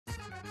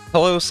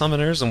Hello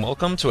summoners and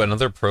welcome to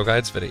another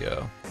ProGuides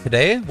video.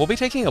 Today, we'll be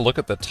taking a look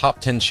at the top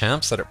 10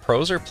 champs that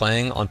pros are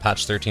playing on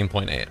patch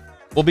 13.8.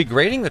 We'll be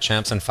grading the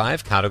champs in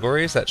 5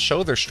 categories that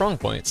show their strong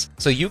points,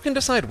 so you can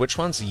decide which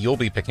ones you'll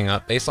be picking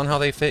up based on how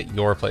they fit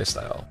your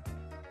playstyle.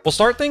 We'll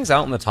start things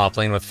out in the top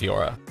lane with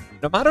Fiora.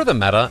 No matter the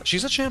meta,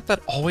 she's a champ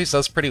that always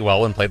does pretty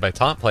well when played by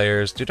top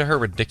players due to her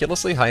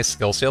ridiculously high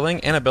skill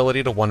ceiling and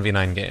ability to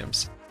 1v9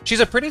 games. She's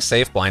a pretty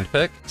safe blind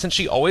pick, since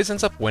she always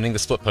ends up winning the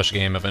split push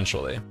game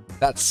eventually.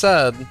 That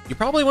said, you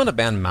probably want to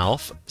ban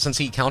Mouth, since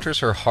he counters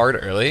her hard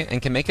early and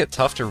can make it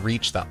tough to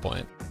reach that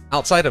point.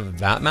 Outside of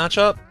that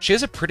matchup, she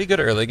has a pretty good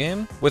early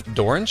game, with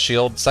Doran's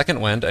Shield, Second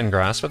Wind, and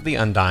Grasp of the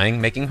Undying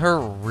making her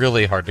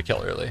really hard to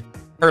kill early.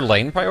 Her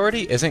lane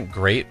priority isn't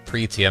great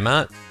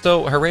pre-Tiamat,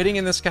 so her rating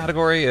in this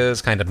category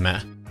is kind of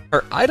meh.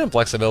 Her item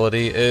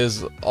flexibility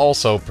is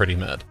also pretty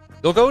mid.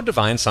 You'll go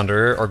Divine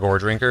Sunderer or Gore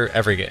Drinker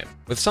every game,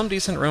 with some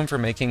decent room for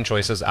making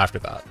choices after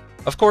that.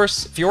 Of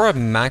course, Fiora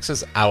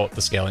maxes out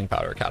the scaling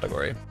power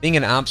category, being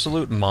an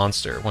absolute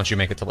monster once you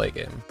make it to late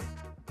game.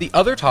 The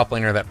other top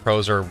laner that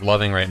pros are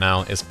loving right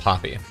now is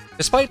Poppy.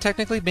 Despite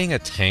technically being a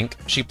tank,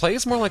 she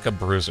plays more like a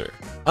bruiser.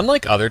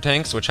 Unlike other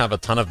tanks which have a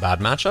ton of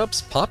bad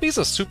matchups, Poppy's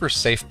a super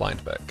safe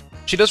blind pick.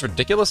 She does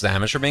ridiculous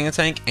damage for being a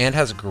tank and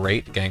has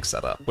great gank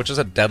setup, which is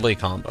a deadly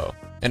combo.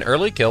 An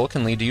early kill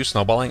can lead to you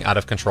snowballing out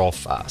of control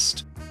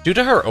fast. Due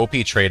to her OP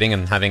trading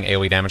and having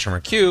AoE damage from her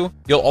Q,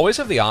 you'll always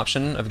have the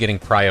option of getting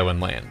prio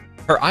in lane.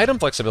 Her item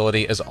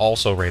flexibility is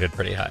also rated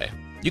pretty high.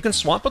 You can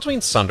swap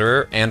between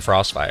Sunderer and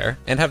Frostfire,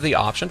 and have the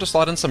option to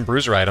slot in some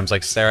bruiser items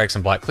like Sterak's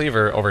and Black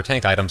Cleaver over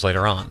tank items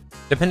later on,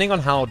 depending on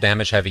how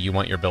damage heavy you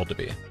want your build to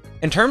be.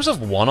 In terms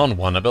of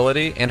one-on-one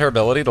ability and her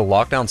ability to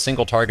lock down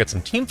single targets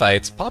in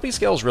teamfights, Poppy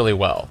scales really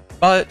well,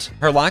 but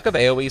her lack of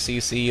AoE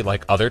CC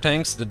like other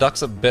tanks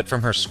deducts a bit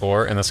from her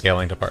score in the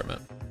scaling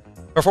department.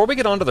 Before we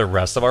get on to the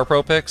rest of our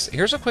pro picks,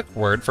 here's a quick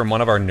word from one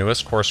of our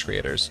newest course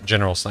creators,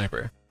 General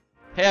Sniper.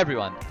 Hey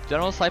everyone,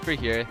 General Sniper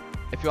here.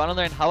 If you want to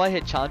learn how I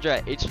hit Challenger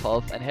at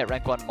H12 and hit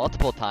rank 1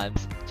 multiple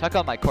times, check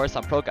out my course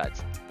on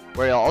ProGuides,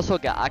 where you'll also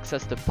get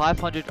access to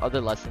 500 other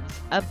lessons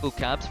and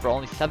bootcamps for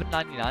only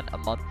 $7.99 a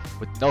month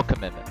with no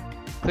commitment.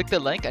 Click the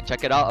link and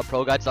check it out at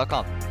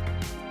ProGuides.com.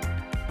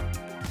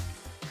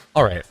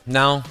 Alright,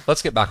 now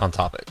let's get back on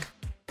topic.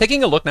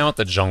 Taking a look now at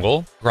the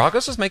jungle,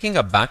 Gragas is making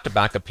a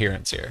back-to-back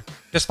appearance here.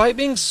 Despite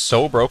being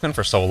so broken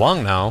for so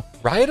long now,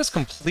 Riot is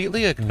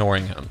completely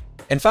ignoring him.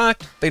 In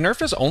fact, they nerfed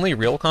his only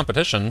real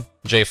competition,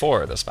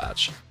 J4, this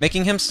patch,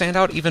 making him stand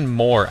out even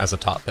more as a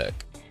top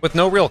pick. With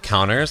no real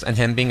counters and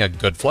him being a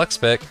good flex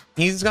pick,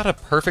 he's got a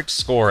perfect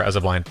score as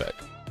a blind pick.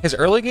 His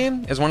early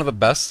game is one of the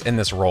best in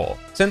this role,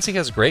 since he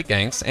has great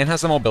ganks and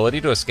has the mobility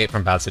to escape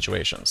from bad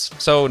situations,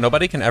 so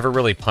nobody can ever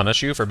really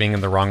punish you for being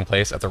in the wrong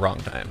place at the wrong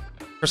time.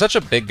 For such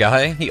a big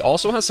guy, he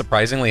also has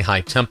surprisingly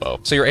high tempo,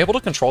 so you're able to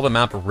control the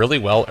map really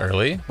well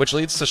early, which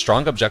leads to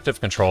strong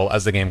objective control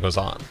as the game goes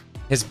on.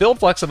 His build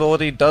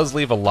flexibility does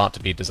leave a lot to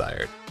be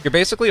desired. You're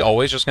basically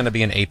always just going to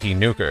be an AP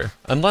nuker,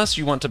 unless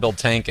you want to build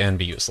tank and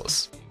be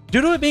useless. Due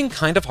to it being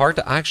kind of hard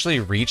to actually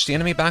reach the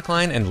enemy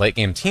backline in late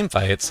game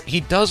teamfights, he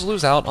does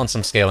lose out on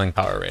some scaling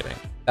power rating.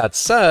 That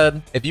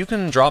said, if you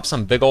can drop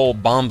some big ol'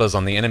 bombas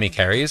on the enemy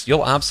carries,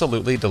 you'll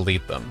absolutely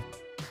delete them.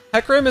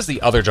 Hecarim is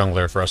the other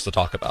jungler for us to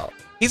talk about.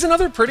 He's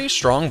another pretty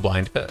strong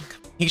blind pick.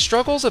 He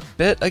struggles a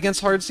bit against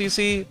hard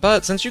CC,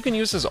 but since you can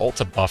use his ult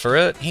to buffer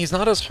it, he's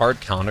not as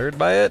hard countered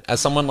by it as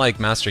someone like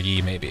Master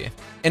Yi may be.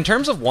 In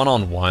terms of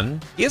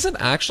one-on-one, he isn't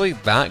actually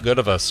that good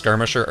of a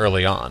skirmisher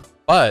early on,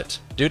 but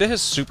due to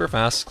his super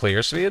fast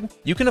clear speed,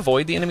 you can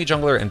avoid the enemy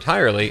jungler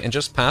entirely and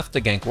just path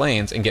to gank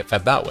lanes and get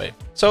fed that way.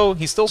 So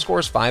he still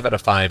scores 5 out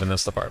of 5 in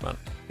this department.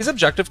 His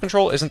objective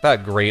control isn't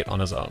that great on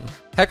his own.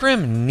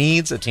 Hecarim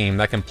needs a team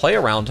that can play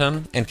around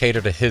him and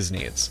cater to his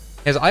needs.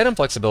 His item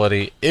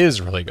flexibility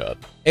is really good,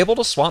 able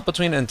to swap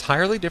between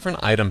entirely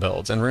different item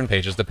builds and rune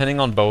pages depending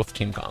on both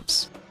team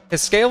comps.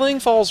 His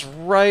scaling falls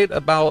right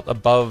about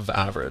above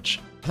average.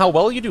 How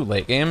well you do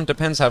late game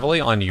depends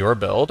heavily on your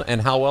build and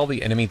how well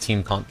the enemy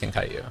team comp can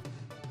kite you.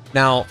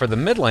 Now, for the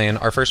mid lane,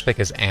 our first pick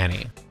is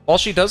Annie. While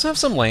she does have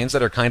some lanes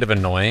that are kind of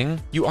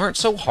annoying, you aren't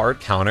so hard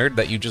countered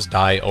that you just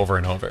die over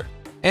and over.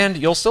 And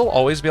you'll still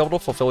always be able to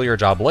fulfill your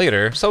job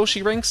later, so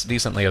she ranks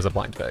decently as a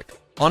blind pick.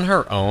 On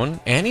her own,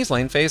 Annie's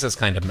lane phase is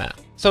kind of meh,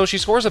 so she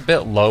scores a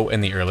bit low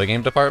in the early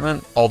game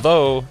department,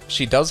 although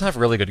she does have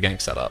really good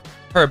gank setup.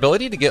 Her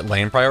ability to get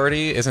lane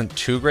priority isn't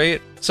too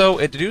great, so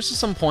it deduces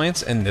some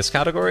points in this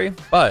category,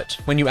 but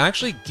when you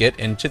actually get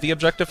into the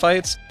objective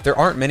fights, there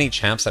aren't many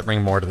champs that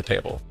bring more to the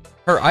table.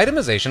 Her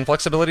itemization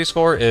flexibility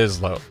score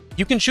is low.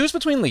 You can choose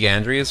between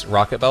Liandry's,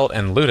 Rocket Belt,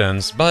 and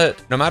Luden's,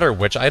 but no matter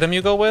which item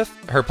you go with,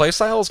 her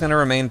playstyle is going to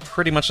remain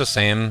pretty much the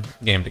same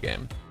game to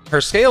game. Her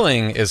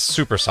scaling is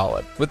super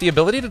solid, with the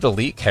ability to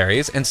delete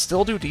carries and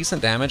still do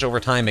decent damage over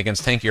time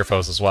against tankier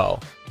foes as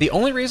well. The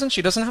only reason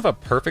she doesn't have a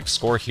perfect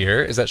score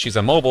here is that she's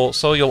immobile,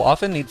 so you'll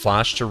often need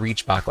flash to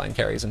reach backline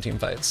carries in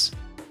teamfights.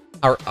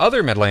 Our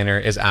other mid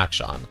laner is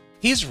Akshan.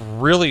 He's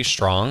really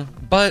strong,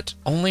 but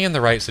only in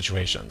the right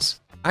situations.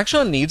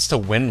 Akshan needs to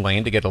win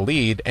lane to get a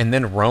lead, and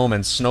then roam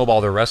and snowball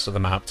the rest of the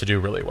map to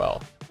do really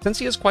well. Since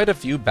he has quite a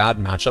few bad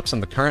matchups in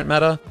the current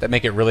meta that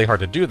make it really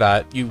hard to do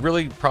that, you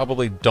really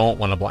probably don't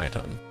want to blind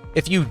him.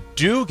 If you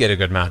do get a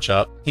good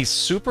matchup, he's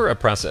super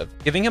oppressive,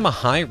 giving him a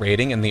high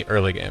rating in the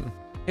early game.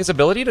 His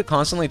ability to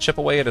constantly chip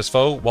away at his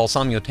foe while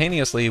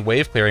simultaneously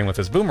wave clearing with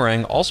his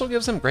boomerang also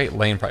gives him great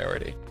lane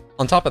priority.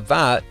 On top of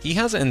that, he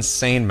has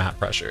insane map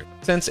pressure,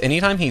 since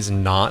anytime he's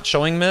not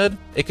showing mid,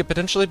 it could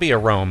potentially be a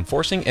roam,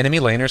 forcing enemy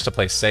laners to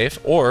play safe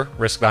or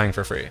risk dying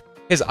for free.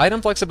 His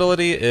item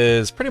flexibility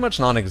is pretty much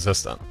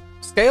non-existent.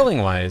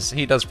 Scaling-wise,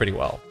 he does pretty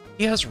well.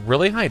 He has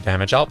really high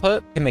damage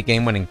output, can make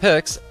game-winning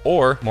picks,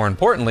 or, more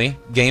importantly,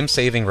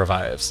 game-saving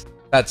revives.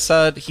 That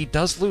said, he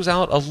does lose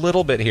out a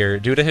little bit here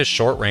due to his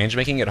short range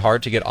making it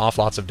hard to get off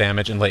lots of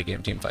damage in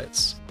late-game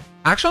teamfights.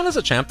 Akshan is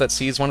a champ that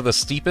sees one of the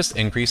steepest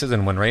increases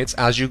in win rates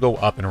as you go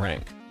up in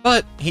rank.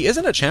 But he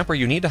isn't a champ where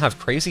you need to have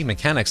crazy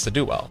mechanics to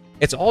do well.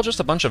 It's all just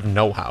a bunch of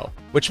know-how,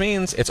 which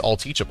means it's all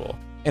teachable.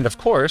 And of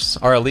course,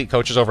 our elite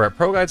coaches over at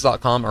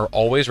ProGuides.com are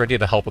always ready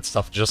to help with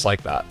stuff just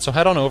like that, so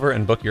head on over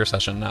and book your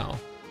session now.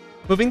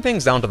 Moving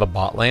things down to the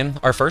bot lane,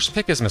 our first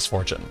pick is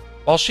Misfortune.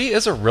 While she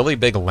is a really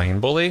big lane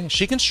bully,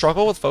 she can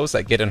struggle with foes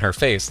that get in her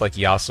face like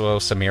Yasuo,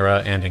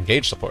 Samira, and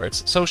engage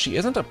supports, so she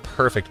isn't a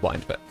perfect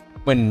blind pick.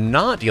 When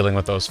not dealing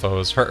with those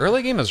foes, her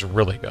early game is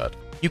really good.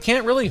 You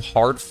can't really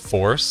hard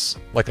force,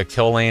 like a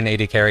kill lane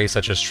AD carry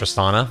such as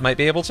Tristana might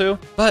be able to,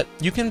 but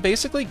you can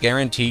basically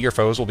guarantee your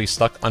foes will be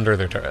stuck under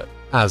their turret.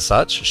 As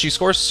such, she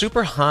scores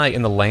super high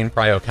in the lane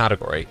prio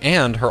category,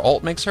 and her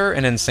ult makes her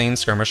an insane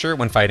skirmisher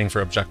when fighting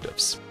for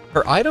objectives.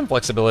 Her item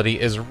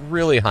flexibility is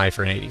really high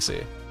for an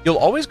ADC. You'll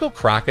always go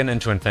Kraken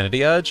into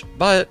Infinity Edge,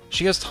 but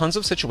she has tons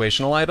of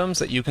situational items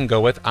that you can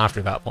go with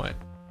after that point.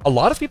 A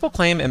lot of people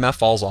claim MF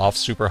falls off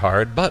super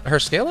hard, but her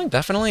scaling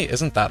definitely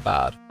isn't that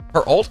bad.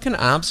 Her ult can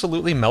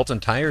absolutely melt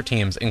entire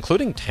teams,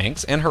 including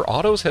tanks, and her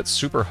autos hit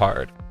super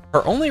hard.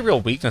 Her only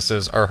real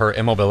weaknesses are her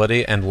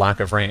immobility and lack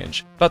of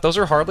range, but those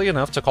are hardly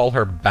enough to call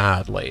her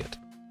bad late.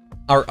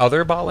 Our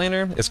other bot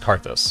laner is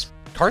Karthus.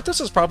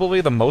 Karthus is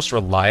probably the most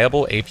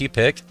reliable AP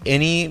pick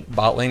any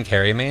bot lane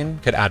carry main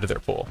could add to their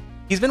pool.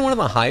 He's been one of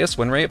the highest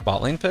win rate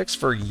bot lane picks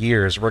for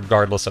years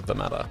regardless of the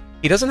meta.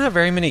 He doesn't have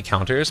very many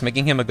counters,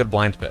 making him a good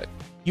blind pick.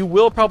 You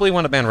will probably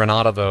want to ban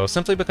Renata though,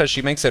 simply because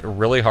she makes it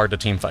really hard to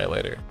teamfight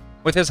later.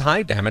 With his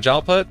high damage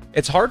output,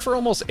 it's hard for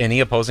almost any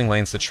opposing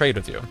lanes to trade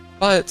with you,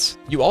 but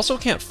you also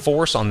can't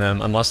force on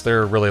them unless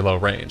they're really low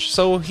range,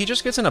 so he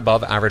just gets an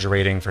above average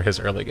rating for his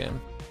early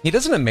game. He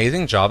does an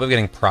amazing job of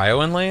getting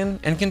prio in lane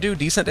and can do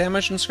decent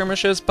damage in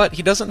skirmishes, but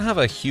he doesn't have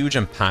a huge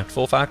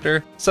impactful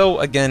factor, so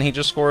again he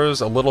just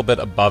scores a little bit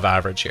above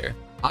average here.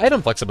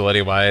 Item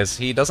flexibility wise,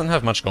 he doesn't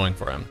have much going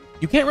for him.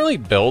 You can't really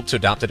build to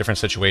adapt to different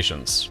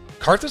situations.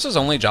 Karthus'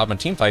 only job in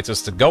teamfights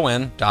is to go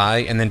in, die,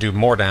 and then do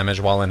more damage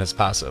while in his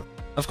passive.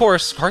 Of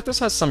course, Karthus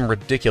has some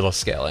ridiculous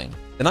scaling.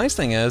 The nice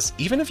thing is,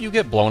 even if you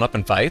get blown up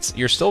in fights,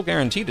 you're still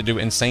guaranteed to do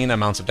insane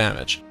amounts of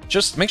damage.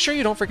 Just make sure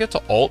you don't forget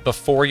to ult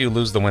before you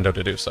lose the window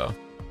to do so.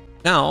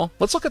 Now,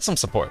 let's look at some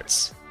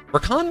supports.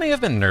 Rakan may have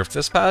been nerfed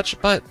this patch,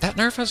 but that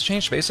nerf has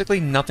changed basically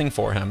nothing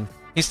for him.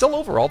 He's still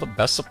overall the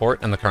best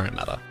support in the current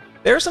meta.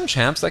 There are some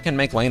champs that can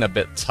make lane a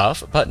bit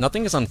tough, but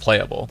nothing is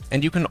unplayable,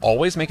 and you can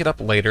always make it up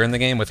later in the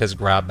game with his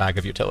grab bag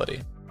of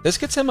utility. This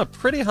gets him a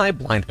pretty high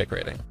blind pick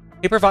rating.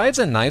 He provides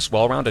a nice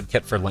well-rounded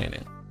kit for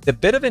laning. The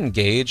bit of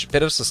engage,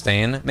 bit of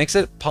sustain makes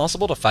it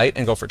possible to fight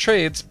and go for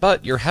trades,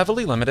 but you're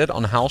heavily limited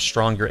on how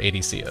strong your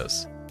ADC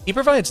is. He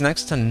provides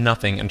next to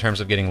nothing in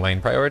terms of getting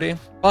lane priority,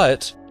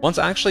 but once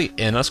actually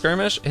in a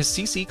skirmish, his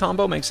CC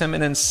combo makes him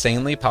an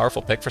insanely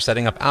powerful pick for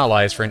setting up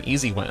allies for an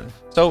easy win,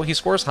 so he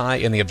scores high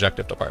in the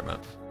objective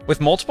department. With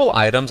multiple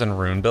items and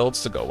rune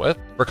builds to go with,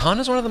 Rakan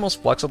is one of the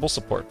most flexible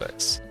support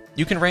picks.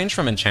 You can range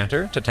from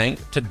enchanter to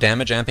tank to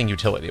damage amping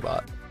utility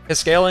bot. His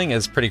scaling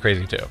is pretty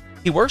crazy too.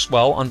 He works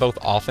well on both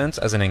offense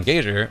as an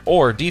engager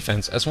or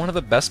defense as one of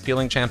the best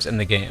peeling champs in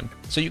the game,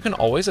 so you can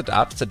always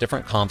adapt to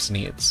different comps'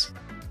 needs.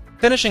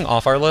 Finishing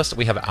off our list,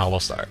 we have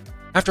Alistar.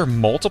 After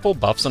multiple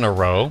buffs in a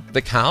row,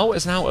 the cow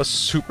is now a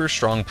super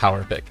strong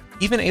power pick,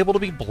 even able to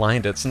be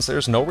blinded since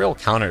there's no real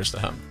counters to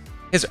him.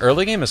 His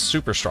early game is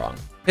super strong.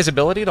 His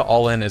ability to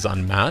all-in is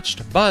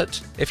unmatched,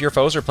 but if your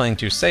foes are playing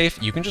too safe,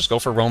 you can just go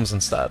for roams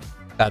instead.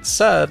 That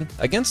said,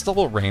 against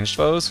double ranged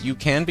foes, you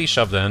can be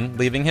shoved in,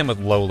 leaving him with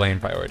low lane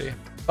priority.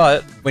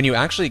 But when you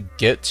actually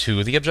get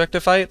to the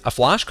objective fight, a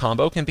flash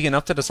combo can be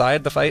enough to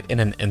decide the fight in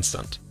an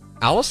instant.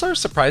 Alistar is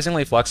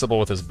surprisingly flexible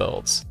with his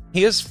builds.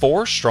 He has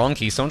 4 strong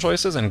keystone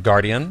choices in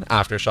Guardian,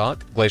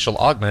 Aftershock, Glacial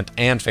Augment,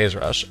 and Phase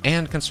Rush,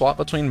 and can swap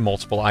between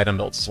multiple item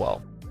builds as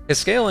well. His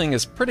scaling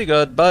is pretty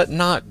good, but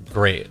not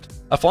great.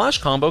 A flash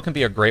combo can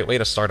be a great way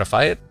to start a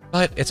fight,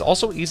 but it's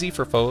also easy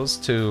for foes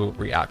to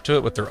react to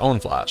it with their own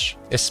flash,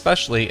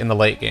 especially in the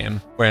late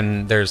game,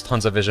 when there's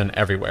tons of vision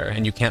everywhere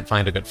and you can't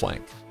find a good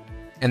flank.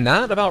 And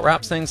that about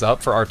wraps things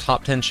up for our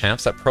top 10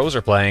 champs that pros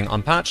are playing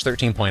on patch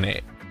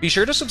 13.8. Be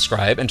sure to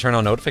subscribe and turn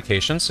on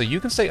notifications so you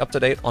can stay up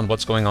to date on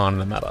what's going on in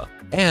the meta.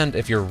 And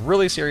if you're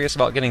really serious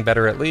about getting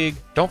better at League,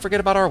 don't forget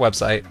about our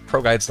website,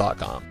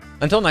 ProGuides.com.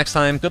 Until next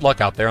time, good luck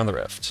out there on the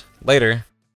Rift. Later.